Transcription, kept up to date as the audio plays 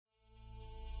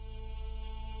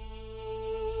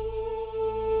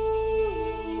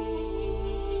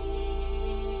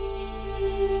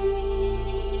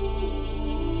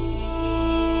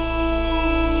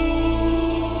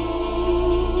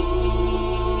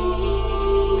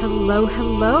Hello,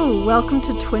 hello. Welcome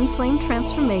to Twin Flame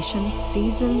Transformation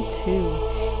Season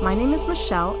 2. My name is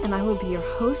Michelle, and I will be your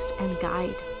host and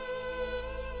guide.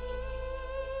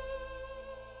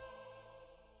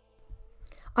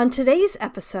 On today's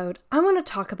episode, I want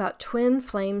to talk about twin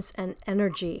flames and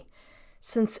energy.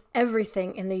 Since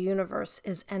everything in the universe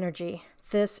is energy,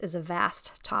 this is a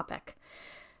vast topic.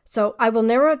 So I will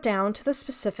narrow it down to the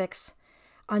specifics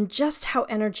on just how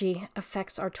energy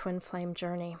affects our twin flame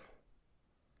journey.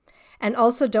 And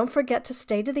also don't forget to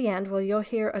stay to the end where you'll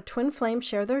hear a twin flame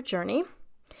share their journey.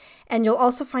 And you'll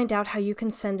also find out how you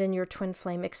can send in your twin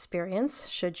flame experience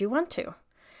should you want to.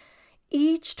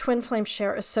 Each twin flame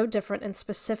share is so different and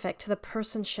specific to the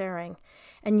person sharing.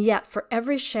 And yet for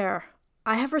every share,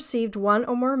 I have received one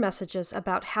or more messages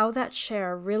about how that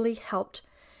share really helped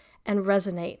and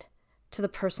resonate to the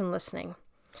person listening.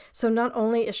 So not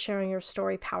only is sharing your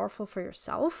story powerful for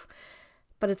yourself,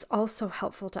 but it's also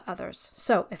helpful to others.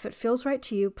 So if it feels right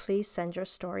to you, please send your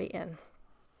story in.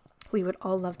 We would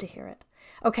all love to hear it.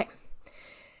 Okay,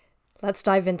 let's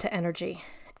dive into energy.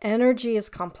 Energy is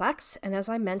complex, and as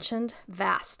I mentioned,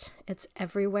 vast. It's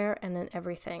everywhere and in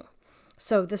everything.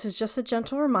 So this is just a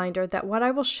gentle reminder that what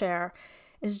I will share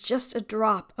is just a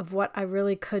drop of what I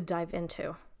really could dive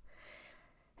into.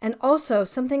 And also,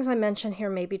 some things I mention here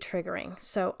may be triggering.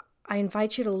 So I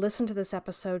invite you to listen to this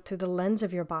episode through the lens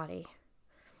of your body.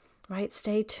 Right?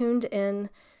 Stay tuned in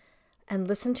and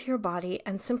listen to your body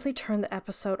and simply turn the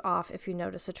episode off if you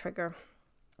notice a trigger.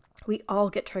 We all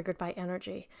get triggered by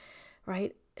energy,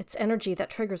 right? It's energy that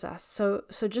triggers us. So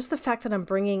just the fact that I'm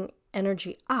bringing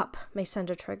energy up may send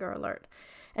a trigger alert.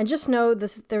 And just know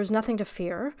this, there's nothing to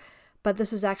fear, but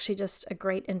this is actually just a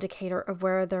great indicator of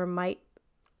where there might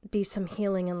be some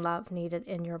healing and love needed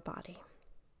in your body.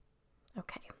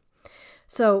 Okay.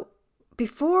 So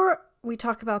before we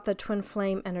talk about the twin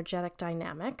flame energetic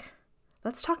dynamic,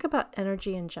 let's talk about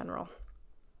energy in general.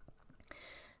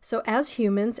 So as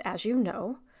humans, as you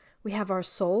know, we have our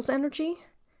soul's energy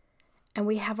and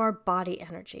we have our body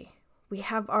energy. We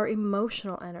have our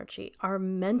emotional energy, our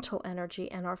mental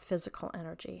energy, and our physical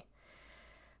energy,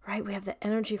 right? We have the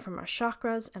energy from our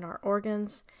chakras and our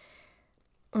organs.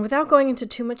 And without going into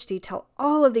too much detail,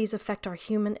 all of these affect our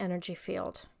human energy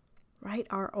field, right?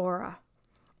 Our aura.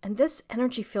 And this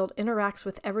energy field interacts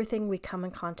with everything we come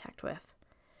in contact with.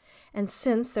 And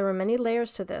since there are many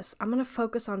layers to this, I'm going to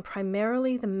focus on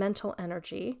primarily the mental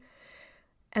energy.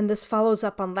 And this follows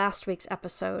up on last week's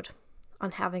episode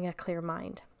on having a clear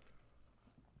mind.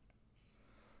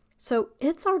 So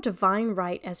it's our divine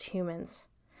right as humans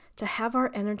to have our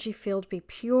energy field be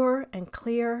pure and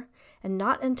clear and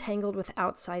not entangled with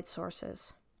outside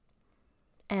sources.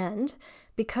 And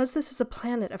because this is a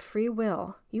planet of free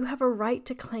will, you have a right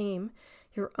to claim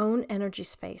your own energy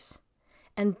space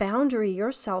and boundary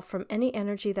yourself from any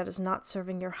energy that is not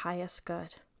serving your highest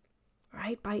good.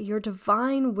 Right? By your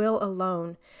divine will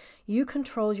alone, you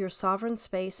control your sovereign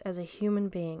space as a human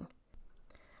being.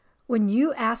 When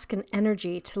you ask an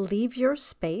energy to leave your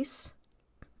space,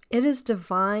 it is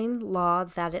divine law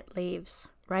that it leaves.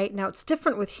 Right? Now, it's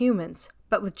different with humans,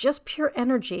 but with just pure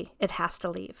energy, it has to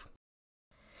leave.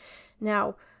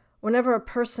 Now, whenever a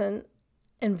person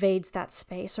invades that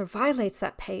space or violates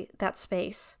that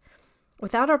space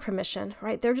without our permission,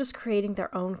 right, they're just creating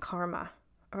their own karma,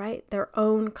 right? Their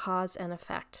own cause and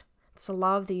effect. It's a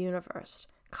law of the universe,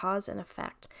 cause and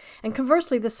effect. And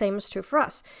conversely, the same is true for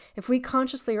us. If we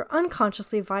consciously or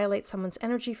unconsciously violate someone's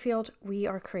energy field, we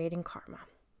are creating karma.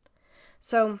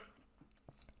 So,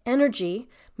 energy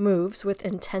moves with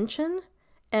intention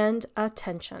and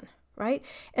attention. Right?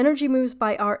 Energy moves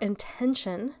by our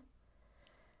intention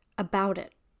about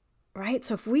it, right?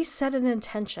 So if we set an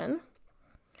intention,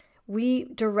 we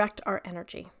direct our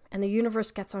energy and the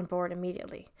universe gets on board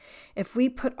immediately. If we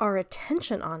put our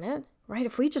attention on it, right?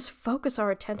 If we just focus our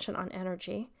attention on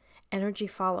energy, energy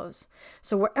follows.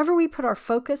 So wherever we put our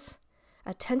focus,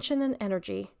 attention, and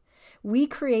energy, we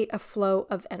create a flow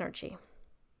of energy.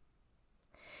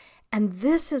 And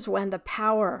this is when the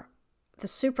power, the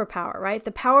superpower, right?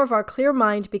 The power of our clear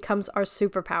mind becomes our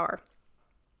superpower.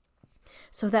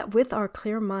 So that with our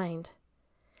clear mind,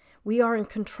 we are in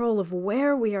control of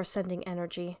where we are sending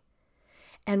energy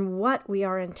and what we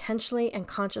are intentionally and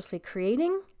consciously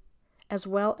creating, as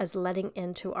well as letting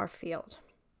into our field.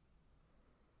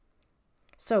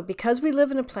 So because we live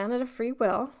in a planet of free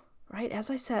will, right? As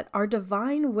I said, our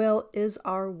divine will is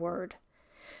our word.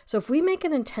 So if we make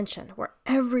an intention where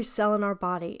every cell in our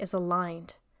body is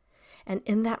aligned, and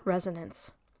in that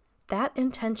resonance, that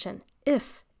intention,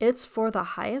 if it's for the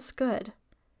highest good,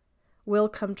 will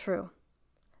come true.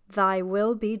 Thy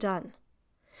will be done.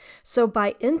 So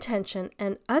by intention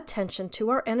and attention to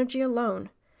our energy alone,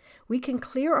 we can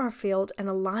clear our field and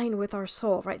align with our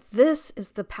soul, right? This is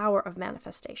the power of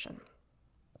manifestation.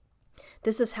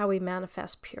 This is how we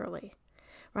manifest purely,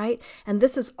 right? And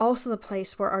this is also the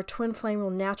place where our twin flame will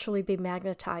naturally be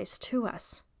magnetized to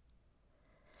us.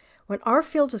 When our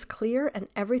field is clear and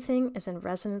everything is in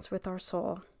resonance with our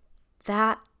soul,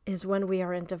 that is when we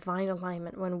are in divine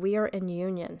alignment, when we are in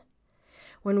union,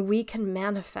 when we can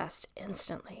manifest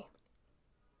instantly.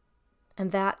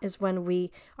 And that is when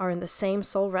we are in the same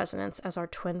soul resonance as our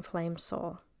twin flame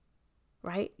soul,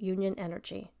 right? Union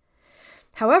energy.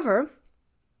 However,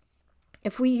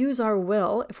 if we use our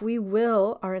will, if we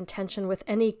will our intention with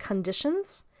any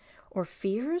conditions or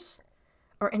fears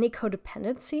or any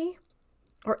codependency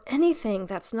or anything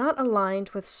that's not aligned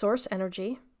with source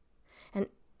energy,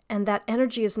 and that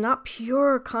energy is not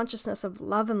pure consciousness of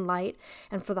love and light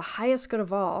and for the highest good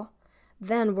of all,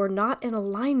 then we're not in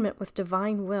alignment with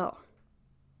divine will.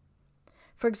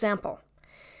 For example,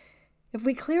 if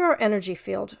we clear our energy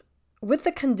field with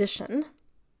the condition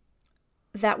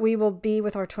that we will be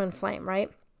with our twin flame,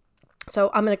 right? So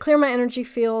I'm going to clear my energy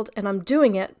field and I'm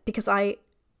doing it because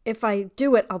if I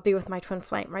do it, I'll be with my twin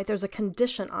flame, right? There's a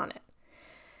condition on it.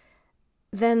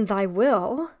 Then thy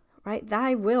will, right?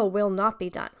 Thy will not be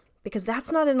done because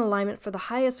that's not in alignment for the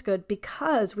highest good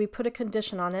because we put a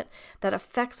condition on it that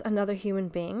affects another human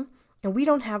being and we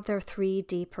don't have their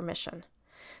 3D permission.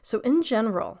 So in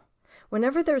general,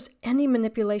 whenever there's any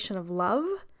manipulation of love,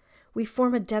 we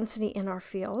form a density in our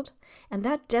field, and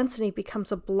that density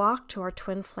becomes a block to our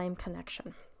twin flame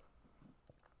connection.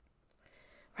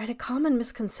 Right? A common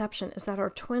misconception is that our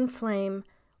twin flame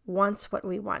wants what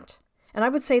we want. And I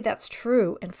would say that's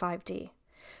true in 5D.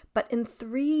 But in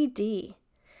 3D,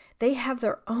 they have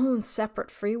their own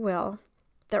separate free will,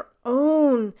 their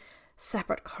own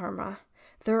separate karma,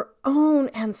 their own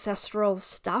ancestral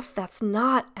stuff that's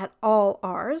not at all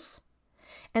ours.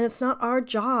 And it's not our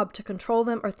job to control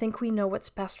them or think we know what's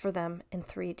best for them in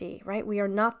 3D, right? We are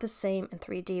not the same in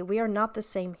 3D. We are not the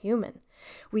same human.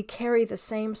 We carry the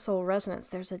same soul resonance.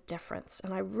 There's a difference.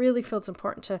 And I really feel it's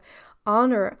important to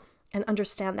honor and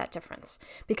understand that difference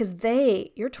because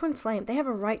your twin flame, they have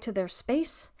a right to their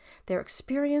space, their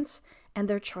experience, and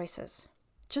their choices,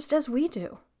 just as we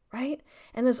do, right?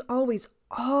 And as always,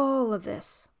 all of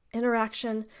this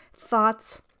interaction,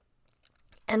 thoughts,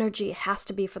 energy has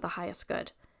to be for the highest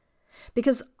good.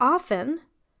 Because often,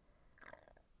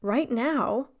 right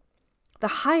now, the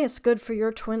highest good for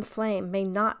your twin flame may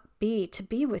not be to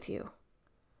be with you.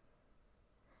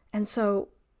 And so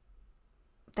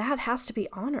that has to be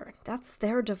honored. That's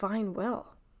their divine will,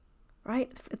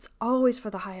 right? It's always for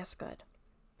the highest good.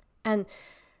 And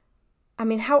I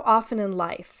mean, how often in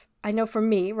life, I know for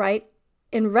me, right?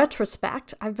 In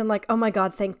retrospect, I've been like, oh my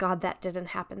God, thank God that didn't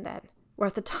happen then. Where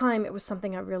at the time, it was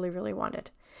something I really, really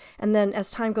wanted. And then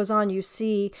as time goes on, you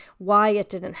see why it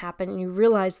didn't happen. And you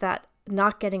realize that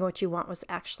not getting what you want was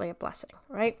actually a blessing,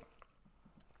 right?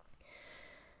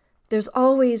 There's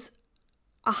always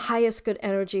a highest good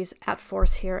energies at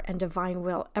force here and divine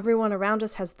will. Everyone around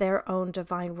us has their own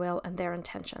divine will and their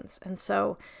intentions. And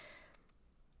so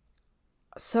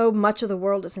much of the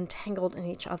world is entangled in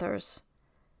each other's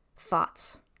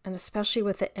thoughts, and especially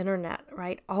with the internet,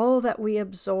 right? All that we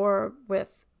absorb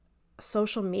with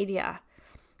social media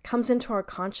comes into our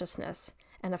consciousness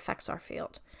and affects our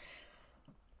field.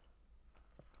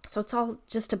 So it's all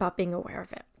just about being aware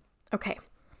of it. Okay,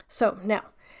 so now,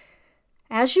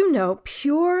 as you know,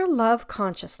 pure love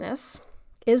consciousness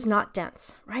is not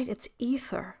dense, right? It's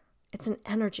ether. It's an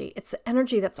energy. It's the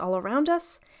energy that's all around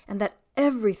us and that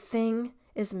everything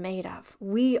is made of.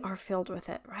 We are filled with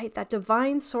it, right? That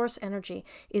divine source energy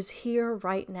is here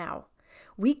right now.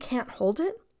 We can't hold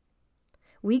it.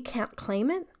 We can't claim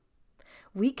it.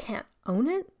 We can't own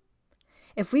it.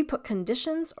 If we put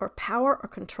conditions or power or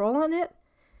control on it,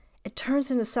 it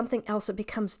turns into something else. It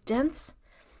becomes dense,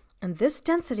 and this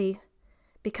density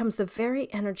becomes the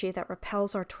very energy that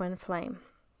repels our twin flame.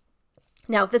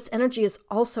 Now, this energy is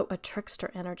also a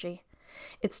trickster energy.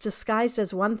 It's disguised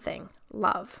as one thing,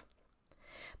 love.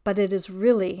 But it is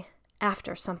really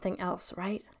after something else,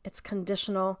 right? It's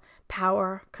conditional,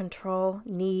 power, control,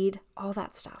 need, all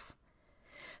that stuff.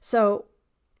 So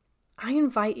I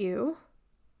invite you,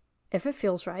 if it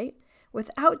feels right,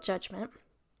 without judgment,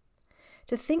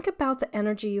 to think about the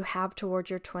energy you have toward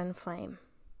your twin flame.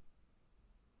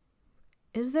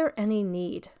 Is there any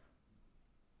need?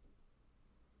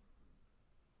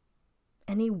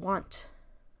 Any want?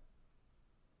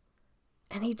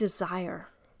 Any desire?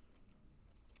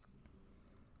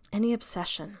 Any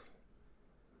obsession?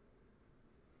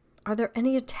 Are there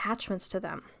any attachments to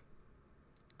them?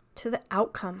 to the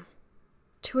outcome,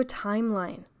 to a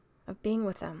timeline of being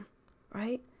with them,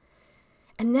 right?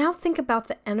 And now think about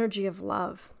the energy of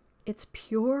love. It's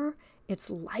pure,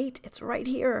 it's light, it's right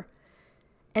here.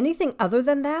 Anything other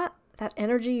than that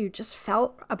energy you just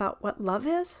felt about what love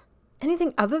is,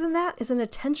 anything other than that is an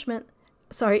attachment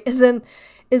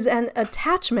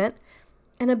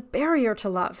and a barrier to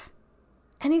love.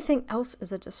 Anything else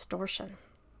is a distortion.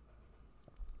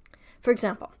 For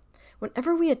example,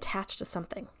 whenever we attach to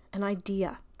something, an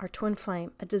idea, our twin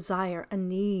flame, a desire, a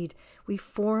need, we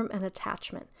form an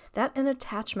attachment. That an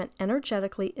attachment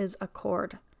energetically is a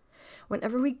cord.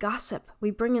 Whenever we gossip,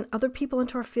 we bring in other people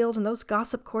into our field, and those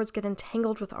gossip cords get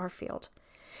entangled with our field.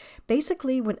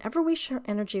 Basically, whenever we share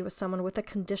energy with someone with a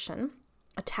condition,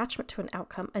 attachment to an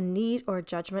outcome, a need, or a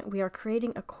judgment, we are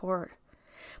creating a cord.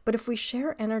 But if we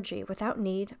share energy without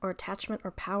need or attachment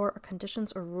or power or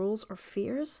conditions or rules or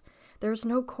fears, there's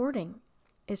no cording.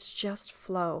 It's just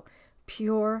flow,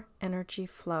 pure energy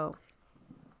flow.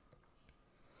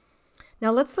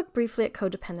 Now let's look briefly at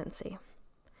codependency.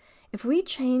 If we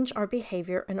change our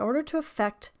behavior in order to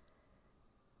affect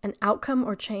an outcome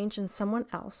or change in someone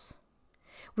else,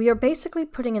 we are basically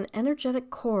putting an energetic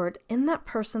cord in that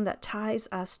person that ties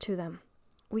us to them.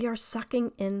 We are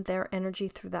sucking in their energy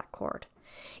through that cord.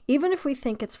 Even if we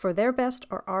think it's for their best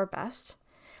or our best,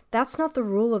 that's not the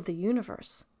rule of the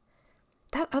universe.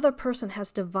 That other person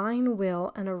has divine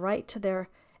will and a right to their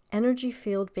energy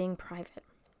field being private.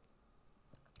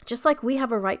 Just like we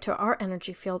have a right to our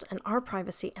energy field and our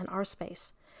privacy and our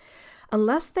space.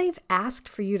 Unless they've asked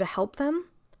for you to help them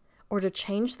or to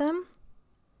change them,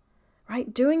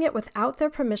 right? Doing it without their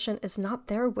permission is not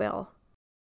their will,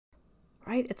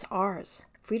 right? It's ours.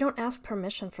 If we don't ask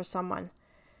permission for someone,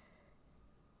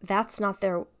 that's not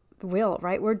their will,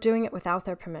 right? We're doing it without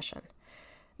their permission.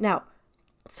 Now,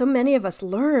 so many of us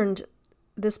learned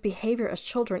this behavior as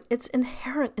children. It's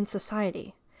inherent in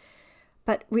society.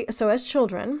 But so as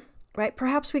children, right,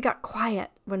 perhaps we got quiet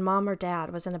when mom or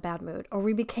dad was in a bad mood, or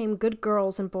we became good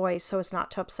girls and boys so as not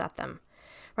to upset them,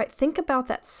 right? Think about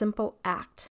that simple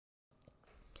act,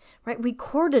 right? We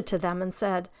corded to them and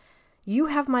said, you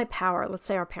have my power. Let's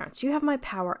say our parents, you have my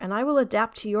power, and I will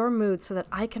adapt to your mood so that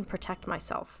I can protect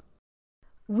myself.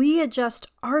 We adjust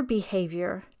our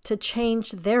behavior to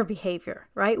change their behavior,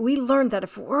 right? We learned that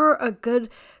if we're a good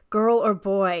girl or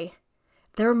boy,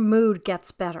 their mood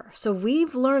gets better. So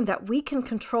we've learned that we can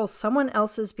control someone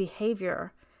else's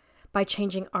behavior by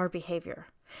changing our behavior.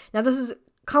 Now, this is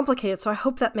complicated, so I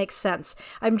hope that makes sense.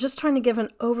 I'm just trying to give an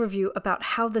overview about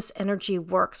how this energy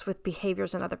works with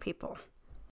behaviors in other people,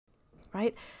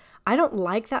 right? I don't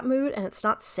like that mood, and it's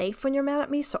not safe when you're mad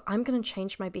at me, so I'm going to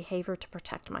change my behavior to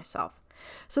protect myself.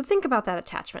 So think about that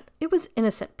attachment. It was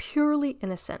innocent, purely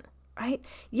innocent, right?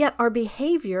 Yet our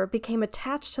behavior became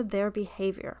attached to their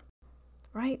behavior,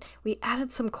 right? We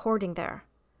added some cording there.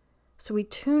 So we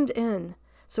tuned in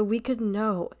so we could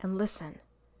know and listen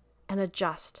and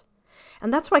adjust.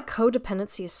 And that's why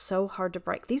codependency is so hard to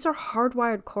break. These are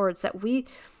hardwired cords that we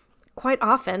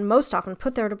most often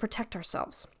put there to protect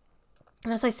ourselves.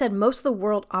 And as I said, most of the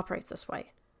world operates this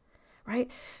way, right?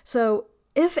 So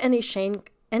if any shame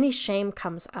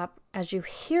comes up as you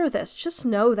hear this, just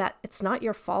know that it's not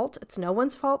your fault. It's no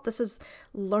one's fault. This is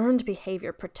learned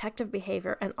behavior, protective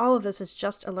behavior, and all of this is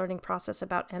just a learning process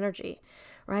about energy,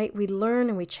 right? We learn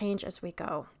and we change as we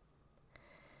go.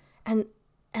 And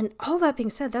all that being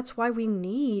said, that's why we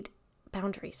need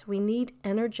boundaries. We need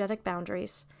energetic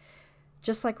boundaries,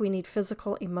 just like we need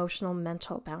physical, emotional,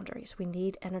 mental boundaries. We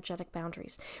need energetic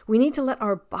boundaries. We need to let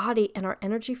our body and our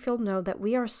energy field know that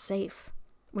we are safe,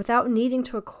 without needing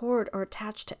to accord or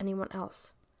attach to anyone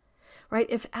else, right?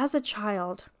 If as a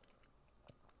child,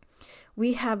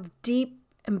 we have deep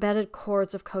embedded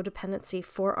cords of codependency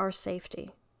for our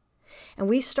safety, and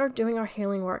we start doing our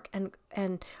healing work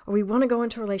or we want to go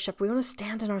into a relationship, we want to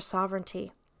stand in our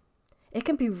sovereignty, it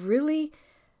can be really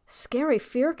scary.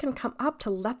 Fear can come up to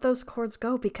let those cords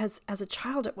go because as a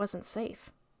child, it wasn't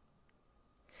safe.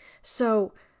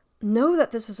 So know that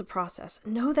this is a process.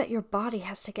 Know that your body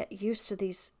has to get used to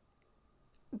these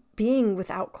being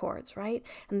without cords, right?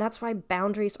 And that's why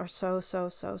boundaries are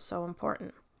so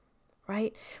important,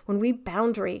 right? When we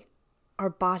boundary our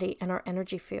body and our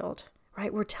energy field,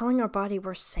 right? We're telling our body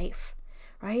we're safe,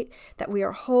 right? That we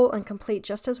are whole and complete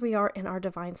just as we are in our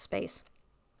divine space.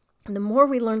 And the more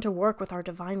we learn to work with our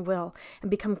divine will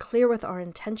and become clear with our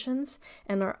intentions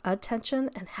and our attention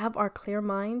and have our clear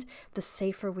mind, the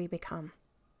safer we become.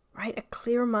 Right? A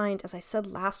clear mind, as I said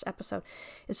last episode,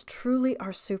 is truly our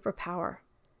superpower,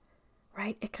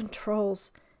 right?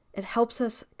 It helps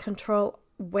us control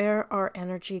where our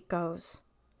energy goes,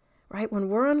 right? When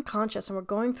we're unconscious and we're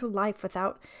going through life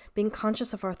without being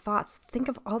conscious of our thoughts, think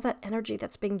of all that energy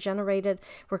that's being generated.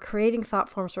 We're creating thought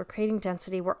forms, we're creating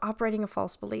density, we're operating in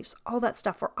false beliefs, all that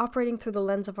stuff. We're operating through the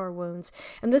lens of our wounds.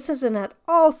 And this isn't at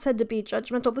all said to be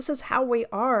judgmental. This is how we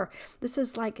are. This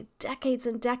is like decades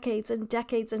and decades and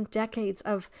decades and decades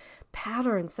of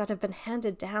patterns that have been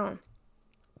handed down.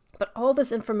 But all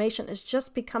this information is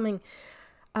just becoming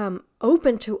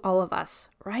open to all of us,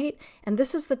 right? And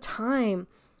this is the time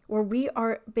where we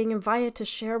are being invited to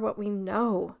share what we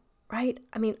know, right?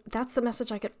 I mean, that's the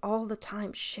message I get all the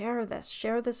time. Share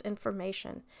this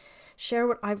information. Share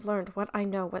what I've learned, what I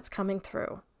know, what's coming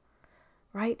through,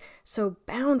 right? So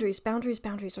boundaries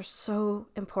are so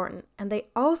important. And they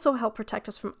also help protect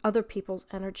us from other people's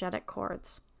energetic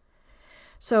cords.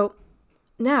 So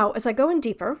now, as I go in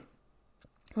deeper,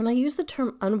 when I use the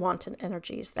term unwanted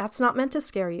energies, that's not meant to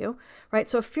scare you, right?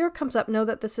 So if fear comes up, know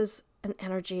that this is an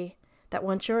energy that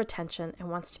wants your attention and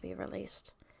wants to be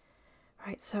released,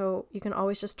 right? So you can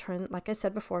always just turn, like I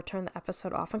said before, turn the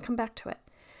episode off and come back to it.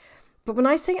 But when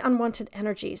I say unwanted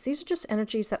energies, these are just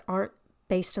energies that aren't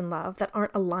based in love, that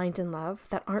aren't aligned in love,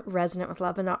 that aren't resonant with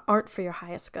love, and aren't for your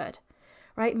highest good,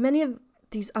 right? Many of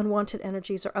these unwanted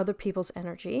energies are other people's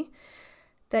energy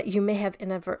that you may have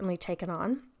inadvertently taken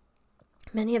on.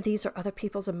 Many of these are other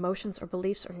people's emotions or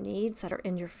beliefs or needs that are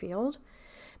in your field.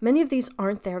 Many of these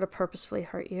aren't there to purposefully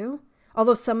hurt you,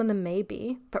 although some of them may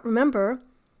be. But remember,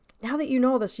 now that you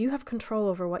know this, you have control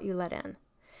over what you let in.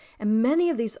 And many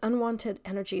of these unwanted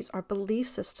energies are belief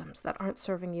systems that aren't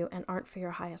serving you and aren't for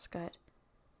your highest good.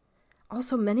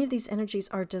 Also, many of these energies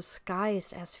are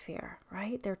disguised as fear,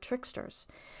 right? They're tricksters.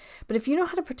 But if you know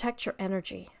how to protect your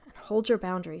energy and hold your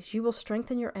boundaries, you will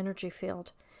strengthen your energy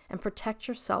field and protect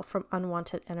yourself from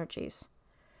unwanted energies.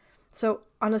 So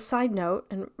on a side note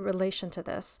in relation to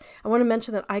this, I want to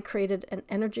mention that I created an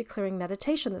energy clearing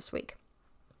meditation this week.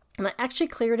 And I actually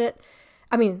created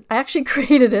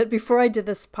it before I did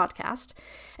this podcast.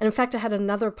 And in fact, I had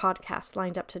another podcast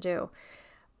lined up to do.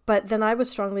 But then I was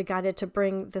strongly guided to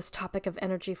bring this topic of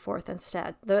energy forth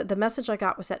instead. The message I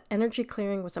got was that energy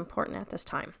clearing was important at this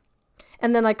time.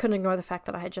 And then I couldn't ignore the fact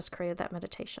that I had just created that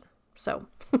meditation. So,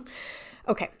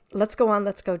 okay, let's go on.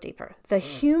 Let's go deeper. The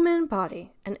human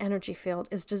body and energy field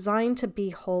is designed to be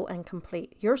whole and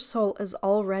complete. Your soul is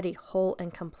already whole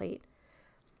and complete,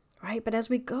 right? But as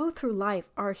we go through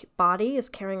life, our body is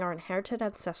carrying our inherited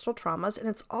ancestral traumas, and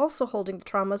it's also holding the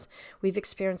traumas we've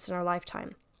experienced in our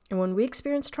lifetime. And when we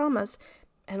experience traumas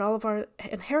and all of our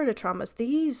inherited traumas,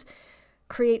 these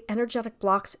create energetic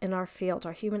blocks in our field,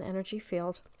 our human energy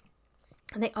field.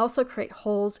 And they also create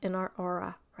holes in our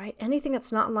aura, right? Anything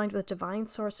that's not aligned with divine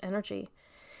source energy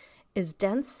is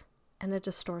dense and a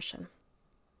distortion.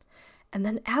 And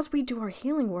then as we do our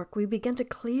healing work, we begin to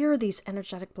clear these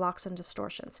energetic blocks and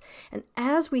distortions. And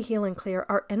as we heal and clear,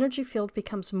 our energy field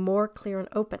becomes more clear and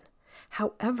open.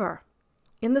 However,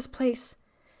 in this place,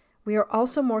 we are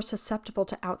also more susceptible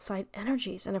to outside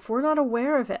energies. And if we're not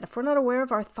aware of it, if we're not aware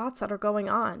of our thoughts that are going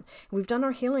on, we've done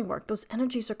our healing work, those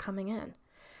energies are coming in,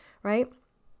 right?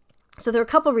 So there are a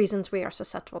couple reasons we are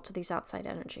susceptible to these outside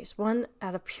energies. One,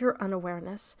 out of pure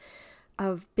unawareness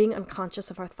of being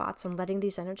unconscious of our thoughts and letting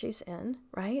these energies in,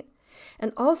 right?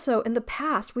 And also, in the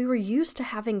past, we were used to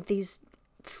having these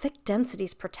thick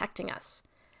densities protecting us,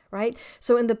 right?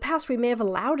 So in the past, we may have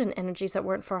allowed in energies that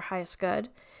weren't for our highest good,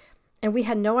 and we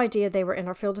had no idea they were in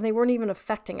our field, and they weren't even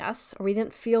affecting us, or we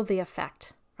didn't feel the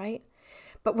effect, right?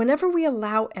 But whenever we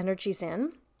allow energies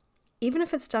in, even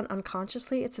if it's done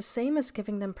unconsciously, it's the same as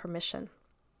giving them permission.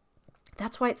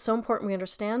 That's why it's so important we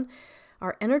understand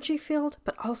our energy field,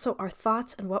 but also our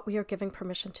thoughts and what we are giving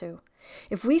permission to.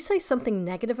 If we say something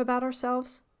negative about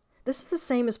ourselves, this is the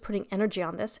same as putting energy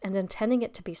on this and intending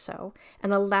it to be so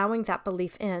and allowing that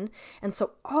belief in. And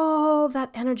so all that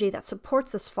energy that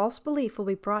supports this false belief will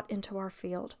be brought into our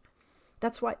field.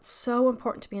 That's why it's so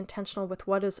important to be intentional with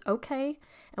what is okay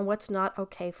and what's not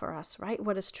okay for us, right?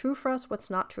 What is true for us, what's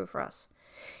not true for us.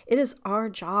 It is our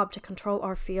job to control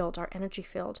our field, our energy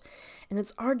field. And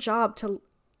it's our job to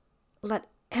let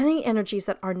any energies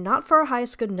that are not for our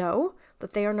highest good know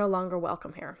that they are no longer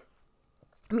welcome here.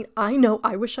 I mean,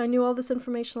 I wish I knew all this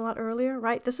information a lot earlier,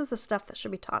 right? This is the stuff that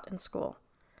should be taught in school.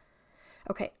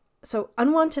 Okay, so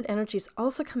unwanted energies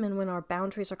also come in when our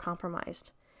boundaries are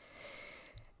compromised.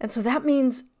 And so that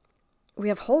means we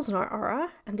have holes in our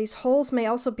aura, and these holes may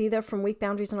also be there from weak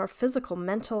boundaries in our physical,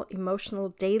 mental, emotional,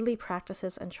 daily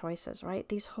practices and choices, right?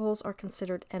 These holes are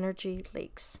considered energy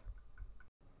leaks.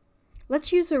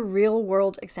 Let's use a real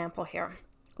world example here.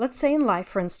 Let's say in life,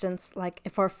 for instance, like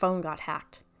if our phone got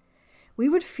hacked. we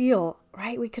would feel,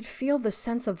 right? We could feel the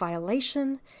sense of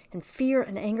violation and fear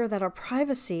and anger that our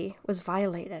privacy was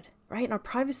violated, right? And our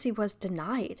privacy was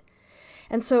denied.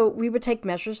 And so we would take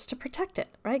measures to protect it,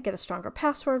 right? Get a stronger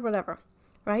password, whatever,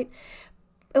 right?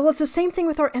 Well, it's the same thing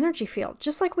with our energy field.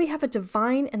 Just like we have a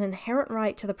divine and inherent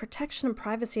right to the protection and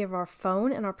privacy of our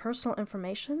phone and our personal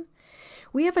information,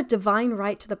 we have a divine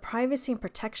right to the privacy and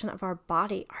protection of our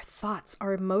body, our thoughts,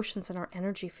 our emotions, and our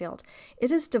energy field. It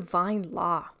is divine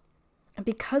law. And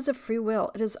because of free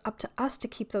will, it is up to us to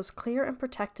keep those clear and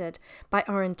protected by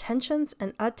our intentions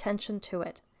and attention to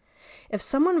it. If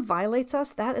someone violates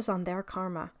us, that is on their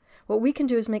karma. What we can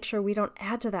do is make sure we don't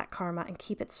add to that karma and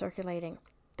keep it circulating.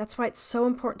 That's why it's so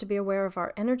important to be aware of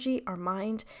our energy, our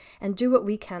mind, and do what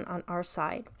we can on our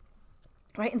side,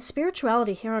 right? And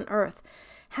spirituality here on earth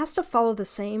has to follow the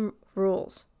same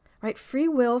rules, right? Free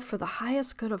will for the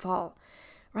highest good of all,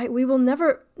 right? We will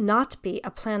never not be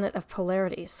a planet of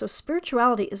polarities. So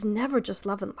spirituality is never just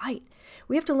love and light.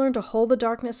 We have to learn to hold the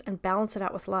darkness and balance it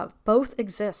out with love. Both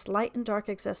exist. Light and dark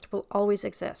exist, will always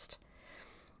exist.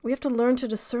 We have to learn to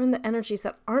discern the energies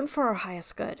that aren't for our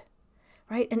highest good,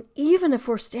 right? And even if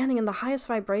we're standing in the highest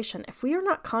vibration, if we are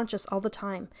not conscious all the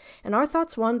time and our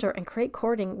thoughts wander and create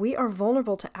cording, we are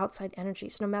vulnerable to outside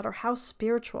energies, no matter how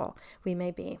spiritual we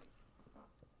may be.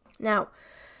 Now,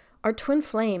 our twin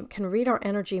flame can read our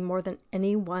energy more than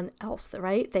anyone else,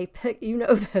 right? They pick, you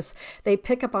know this, they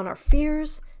pick up on our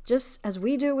fears just as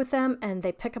we do with them, and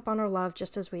they pick up on our love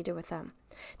just as we do with them.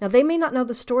 Now, they may not know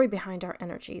the story behind our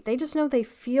energy. They just know they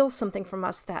feel something from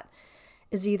us that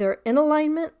is either in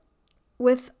alignment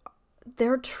with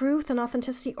their truth and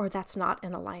authenticity, or that's not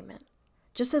in alignment,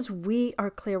 just as we are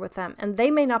clear with them. And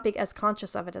they may not be as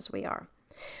conscious of it as we are.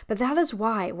 But that is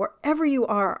why, wherever you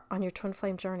are on your twin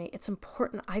flame journey, it's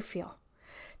important, I feel,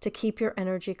 to keep your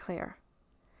energy clear.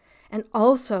 And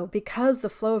also, because the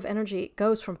flow of energy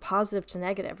goes from positive to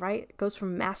negative, right? It goes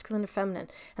from masculine to feminine.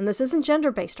 And this isn't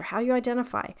gender-based or how you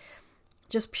identify.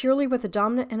 Just purely with the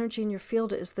dominant energy in your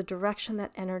field is the direction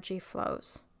that energy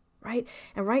flows. Right?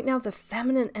 And right now, the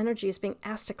feminine energy is being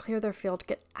asked to clear their field,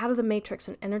 get out of the matrix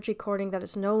and energy cording that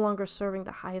is no longer serving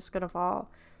the highest good of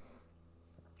all.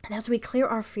 And as we clear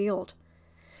our field,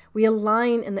 we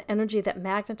align in the energy that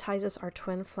magnetizes our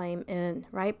twin flame in,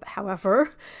 right?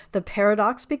 However, the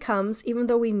paradox becomes, even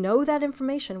though we know that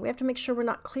information, we have to make sure we're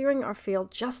not clearing our field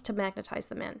just to magnetize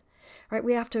them in, right?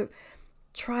 We have to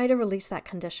try to release that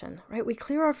condition, right? We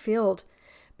clear our field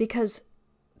because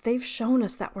they've shown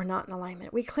us that we're not in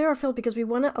alignment. We clear our field because we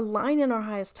want to align in our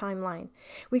highest timeline.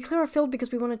 We clear our field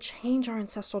because we want to change our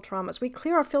ancestral traumas. We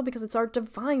clear our field because it's our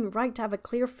divine right to have a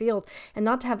clear field and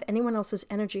not to have anyone else's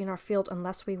energy in our field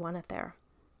unless we want it there.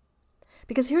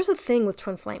 Because here's the thing with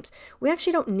twin flames. We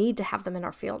actually don't need to have them in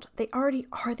our field. They already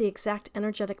are the exact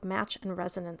energetic match and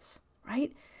resonance,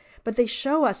 right? But they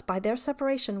show us by their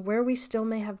separation where we still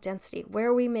may have density,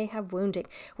 where we may have wounding,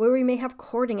 where we may have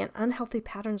cording and unhealthy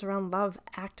patterns around love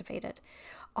activated.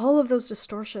 All of those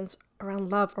distortions around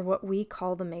love are what we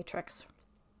call the matrix.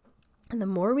 And the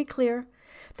more we clear,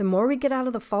 the more we get out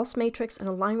of the false matrix and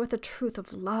align with the truth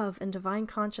of love and divine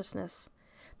consciousness,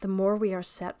 the more we are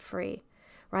set free,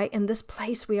 right? In this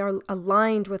place, we are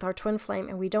aligned with our twin flame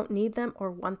and we don't need them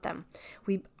or want them.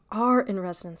 We are in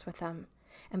resonance with them.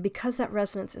 And because that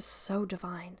resonance is so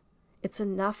divine, it's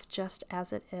enough just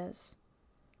as it is.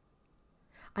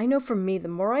 I know for me, the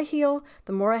more I heal,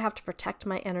 the more I have to protect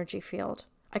my energy field.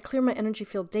 I clear my energy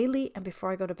field daily and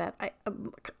before I go to bed,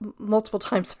 multiple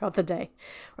times throughout the day,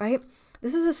 right?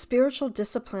 This is a spiritual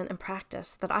discipline and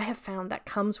practice that I have found that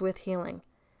comes with healing,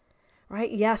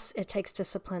 right? Yes, it takes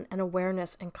discipline and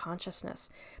awareness and consciousness,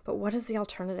 but what is the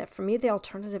alternative? For me, the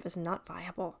alternative is not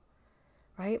viable,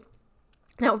 right?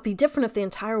 Now, it would be different if the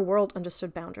entire world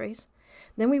understood boundaries.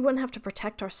 Then we wouldn't have to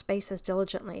protect our space as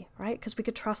diligently, right? Because we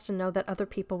could trust and know that other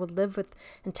people would live with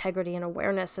integrity and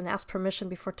awareness and ask permission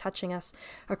before touching us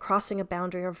or crossing a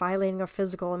boundary or violating our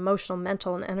physical, emotional,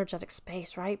 mental, and energetic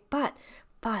space, right? But,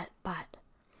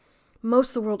 most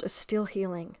of the world is still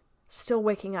healing, still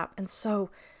waking up. And so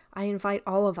I invite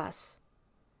all of us,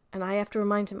 and I have to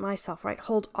remind myself, right?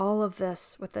 Hold all of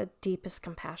this with the deepest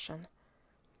compassion.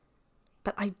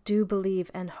 But I do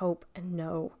believe and hope and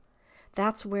know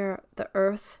that's where the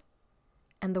earth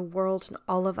and the world and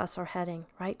all of us are heading,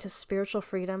 right? To spiritual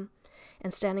freedom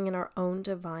and standing in our own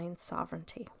divine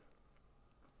sovereignty.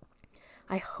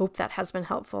 I hope that has been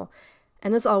helpful.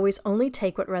 And as always, only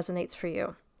take what resonates for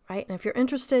you, right? And if you're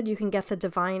interested, you can get the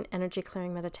Divine Energy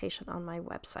Clearing Meditation on my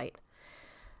website.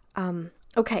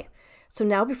 Okay, so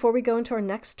now before we go into our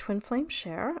next Twin Flame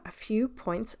share, a few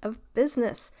points of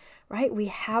business, right? We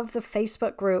have the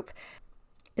Facebook group.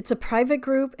 It's a private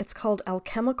group. It's called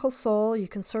Alchemical Soul. You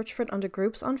can search for it under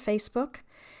groups on Facebook.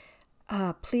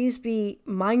 Please be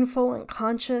mindful and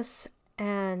conscious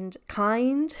and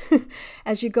kind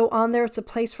as you go on there. It's a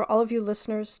place for all of you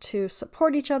listeners to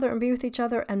support each other and be with each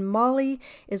other. And Molly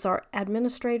is our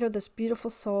administrator, this beautiful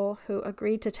soul who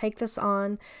agreed to take this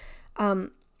on.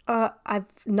 I've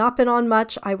not been on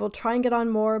much. I will try and get on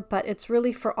more, but it's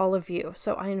really for all of you.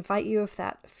 So I invite you, if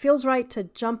that feels right, to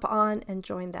jump on and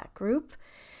join that group.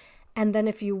 And then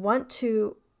if you want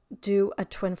to do a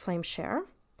twin flame share,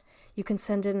 you can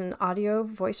send in an audio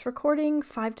voice recording,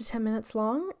 5 to 10 minutes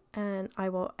long, and I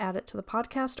will add it to the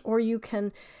podcast, or you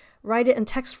can write it in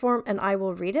text form and I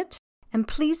will read it. And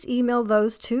please email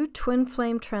those to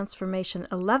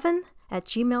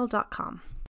twinflametransformation11@gmail.com.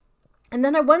 And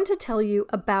then I wanted to tell you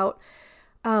about,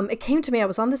 it came to me, I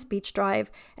was on this beach drive,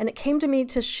 and it came to me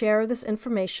to share this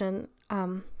information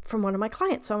from one of my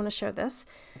clients. So I want to share this.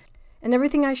 And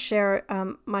everything I share,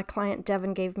 my client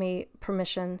Devin gave me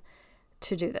permission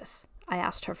to do this. I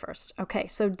asked her first. Okay,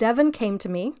 so Devin came to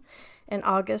me in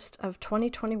August of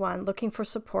 2021 looking for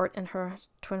support in her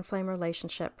twin flame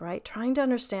relationship, right? Trying to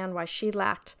understand why she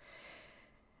lacked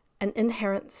an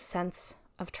inherent sense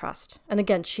of trust. And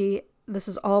again, this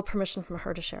is all permission from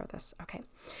her to share this. Okay,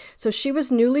 so she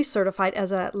was newly certified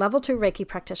as a level 2 Reiki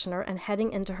practitioner and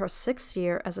heading into her 6th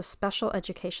year as a special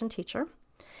education teacher.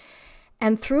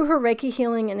 And through her Reiki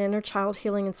healing and inner child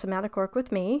healing and somatic work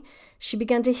with me, she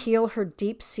began to heal her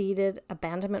deep-seated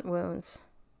abandonment wounds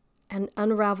and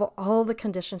unravel all the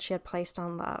conditions she had placed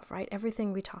on love, right?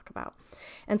 Everything we talk about.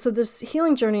 And so this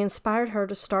healing journey inspired her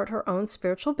to start her own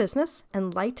spiritual business,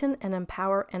 Enlighten and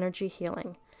Empower Energy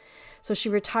Healing. So she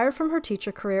retired from her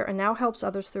teacher career and now helps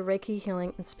others through Reiki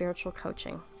healing and spiritual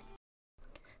coaching.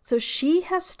 So she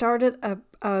has started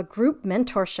a group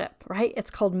mentorship, right? It's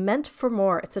called Meant for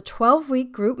More. It's a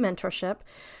 12-week group mentorship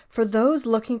for those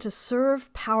looking to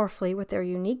serve powerfully with their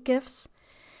unique gifts,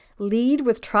 lead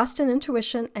with trust and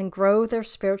intuition, and grow their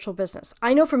spiritual business.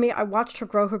 I know for me, I watched her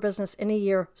grow her business in a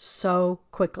year so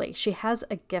quickly. She has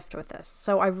a gift with this.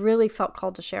 So I really felt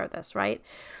called to share this, right?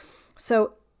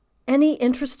 So any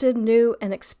interested, new,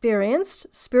 and experienced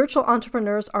spiritual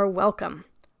entrepreneurs are welcome,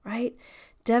 right?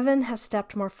 Devin has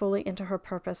stepped more fully into her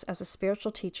purpose as a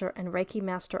spiritual teacher and Reiki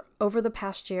master over the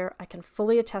past year. I can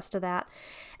fully attest to that.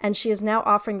 And she is now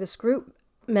offering this group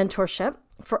mentorship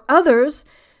for others,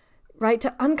 right,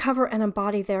 to uncover and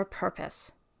embody their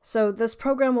purpose. So this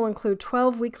program will include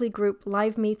 12 weekly group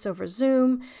live meets over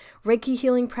Zoom, Reiki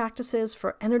healing practices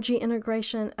for energy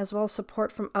integration, as well as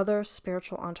support from other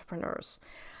spiritual entrepreneurs.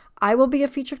 I will be a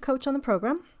featured coach on the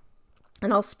program,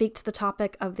 and I'll speak to the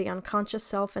topic of the unconscious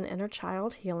self and inner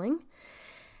child healing.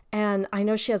 And I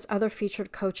know she has other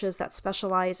featured coaches that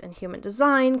specialize in human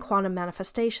design, quantum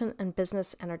manifestation, and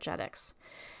business energetics.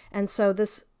 And so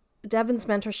this Devin's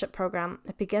mentorship program,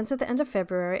 it begins at the end of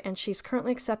February, and she's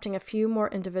currently accepting a few more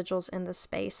individuals in this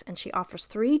space, and she offers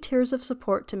 3 tiers of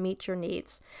support to meet your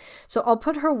needs. So I'll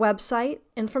put her website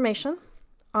information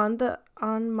on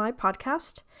my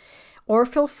podcast, or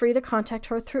feel free to contact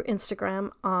her through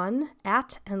Instagram on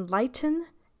 @Enlighten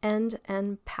and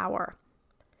Empower.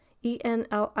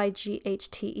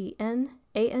 ENLIGHTEN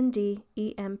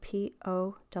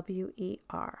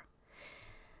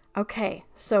Okay,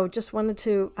 so just wanted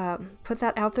to put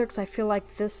that out there because I feel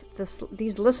like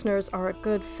these listeners are a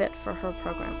good fit for her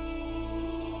program.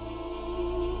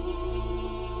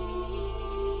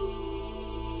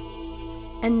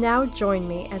 And now join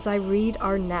me as I read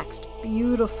our next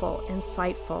beautiful,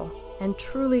 insightful, and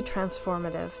truly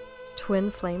transformative twin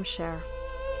flame share.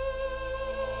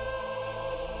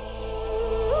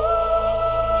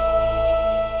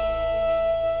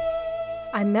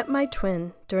 I met my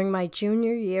twin during my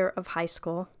junior year of high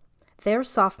school, their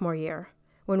sophomore year,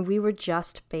 when we were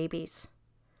just babies.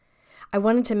 I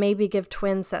wanted to maybe give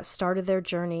twins that started their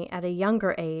journey at a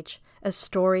younger age a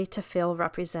story to feel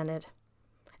represented.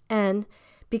 And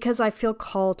because I feel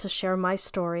called to share my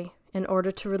story in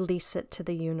order to release it to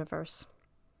the universe.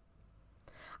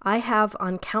 I have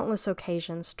on countless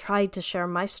occasions tried to share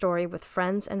my story with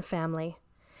friends and family,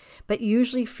 but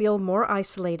usually feel more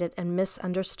isolated and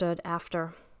misunderstood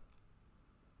after.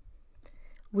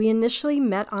 We initially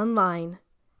met online,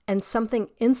 and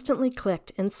something instantly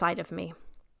clicked inside of me.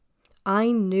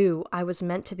 I knew I was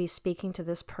meant to be speaking to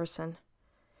this person,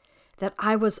 that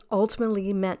I was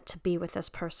ultimately meant to be with this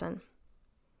person.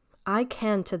 I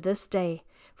can, to this day,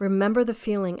 remember the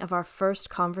feeling of our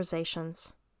first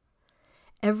conversations.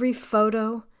 Every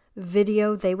photo,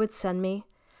 video they would send me,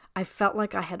 I felt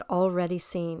like I had already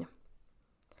seen.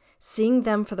 Seeing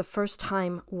them for the first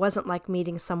time wasn't like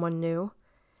meeting someone new.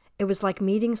 It was like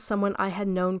meeting someone I had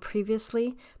known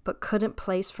previously but couldn't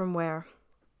place from where.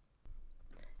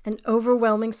 An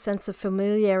overwhelming sense of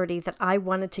familiarity that I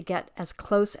wanted to get as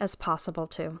close as possible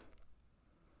to.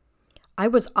 I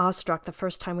was awestruck the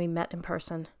first time we met in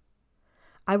person.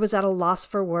 I was at a loss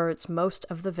for words most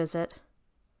of the visit,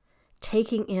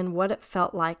 taking in what it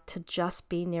felt like to just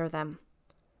be near them.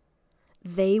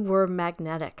 They were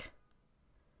magnetic.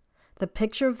 The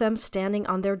picture of them standing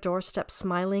on their doorstep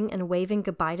smiling and waving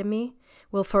goodbye to me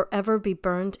will forever be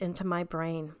burned into my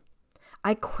brain.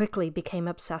 I quickly became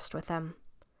obsessed with them.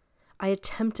 I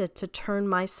attempted to turn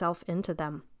myself into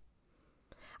them.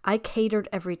 I catered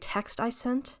every text I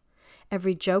sent,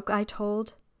 every joke I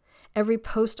told, every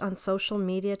post on social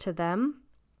media to them,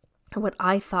 and what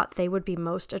I thought they would be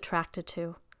most attracted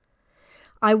to.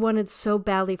 I wanted so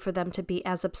badly for them to be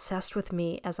as obsessed with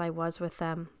me as I was with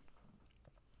them.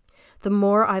 The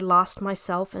more I lost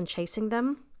myself in chasing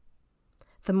them,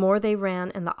 the more they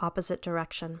ran in the opposite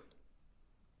direction.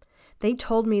 They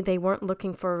told me they weren't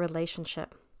looking for a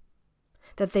relationship,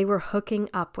 that they were hooking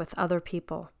up with other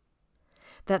people,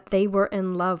 that they were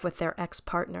in love with their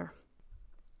ex-partner.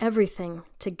 Everything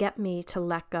to get me to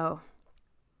let go.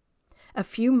 A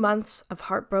few months of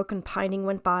heartbroken pining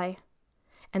went by,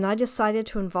 and I decided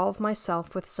to involve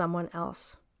myself with someone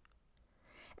else.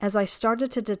 As I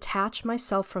started to detach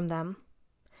myself from them,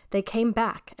 they came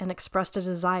back and expressed a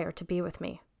desire to be with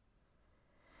me.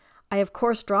 I, of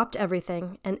course, dropped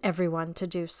everything and everyone to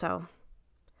do so.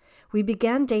 We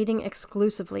began dating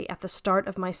exclusively at the start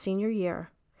of my senior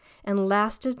year and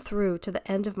lasted through to the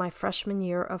end of my freshman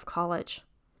year of college.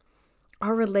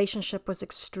 Our relationship was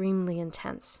extremely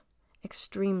intense,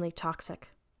 extremely toxic.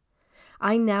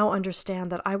 I now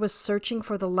understand that I was searching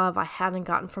for the love I hadn't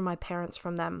gotten from my parents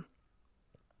from them.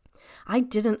 I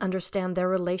didn't understand their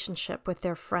relationship with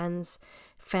their friends,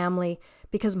 family,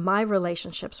 because my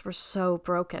relationships were so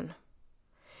broken.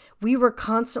 We were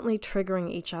constantly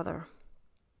triggering each other,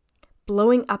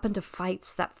 blowing up into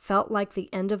fights that felt like the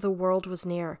end of the world was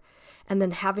near, and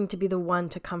then having to be the one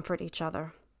to comfort each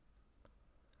other.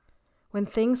 When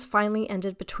things finally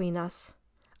ended between us,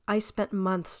 I spent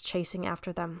months chasing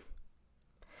after them.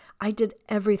 I did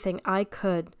everything I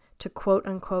could to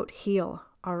quote-unquote heal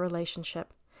our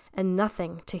relationship, and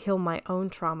nothing to heal my own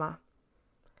trauma.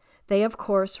 They, of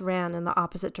course, ran in the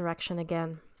opposite direction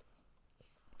again.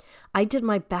 I did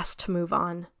my best to move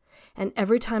on, and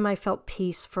every time I felt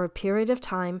peace for a period of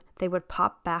time, they would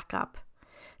pop back up,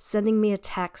 sending me a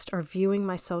text or viewing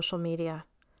my social media.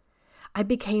 I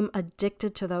became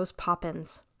addicted to those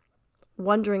pop-ins,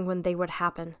 wondering when they would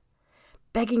happen,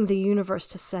 begging the universe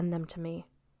to send them to me.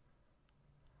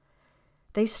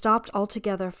 They stopped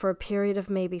altogether for a period of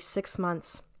maybe 6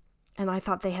 months, and I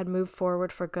thought they had moved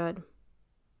forward for good.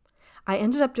 I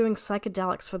ended up doing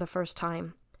psychedelics for the first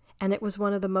time, and it was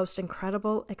one of the most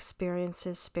incredible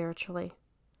experiences spiritually.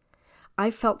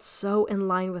 I felt so in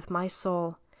line with my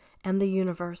soul and the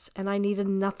universe, and I needed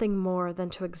nothing more than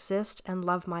to exist and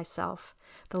love myself,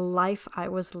 the life I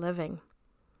was living.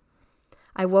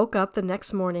 I woke up the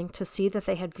next morning to see that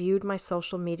they had viewed my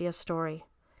social media story.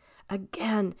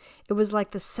 Again, it was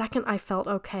like the second I felt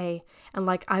okay and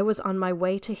like I was on my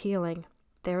way to healing,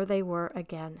 there they were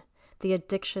again. The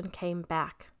addiction came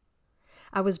back.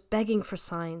 I was begging for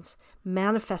signs,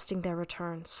 manifesting their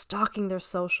return, stalking their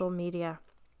social media.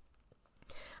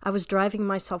 I was driving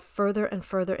myself further and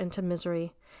further into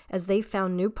misery as they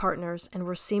found new partners and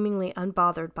were seemingly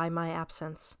unbothered by my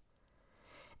absence.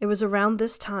 It was around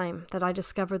this time that I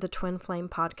discovered the Twin Flame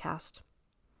podcast.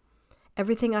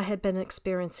 Everything I had been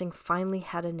experiencing finally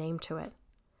had a name to it.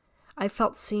 I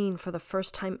felt seen for the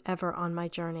first time ever on my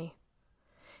journey.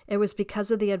 It was because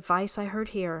of the advice I heard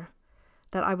here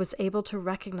that I was able to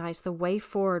recognize the way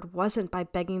forward wasn't by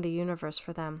begging the universe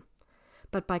for them,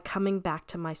 but by coming back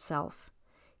to myself,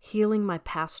 healing my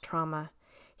past trauma,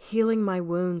 healing my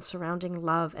wounds surrounding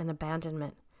love and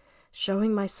abandonment,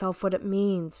 showing myself what it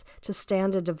means to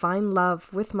stand in divine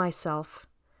love with myself,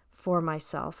 for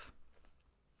myself.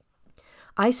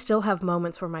 I still have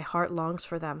moments where my heart longs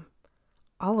for them,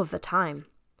 all of the time,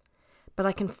 but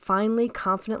I can finally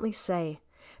confidently say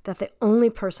that the only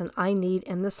person I need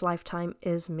in this lifetime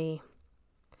is me.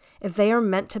 If they are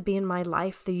meant to be in my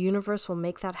life, the universe will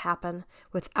make that happen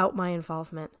without my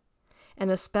involvement, and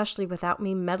especially without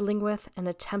me meddling with and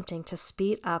attempting to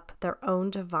speed up their own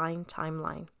divine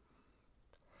timeline.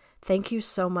 Thank you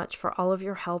so much for all of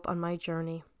your help on my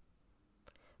journey,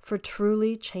 for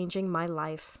truly changing my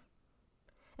life,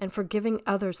 and for giving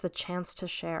others the chance to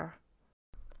share.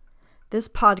 This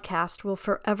podcast will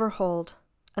forever hold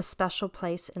a special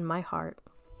place in my heart.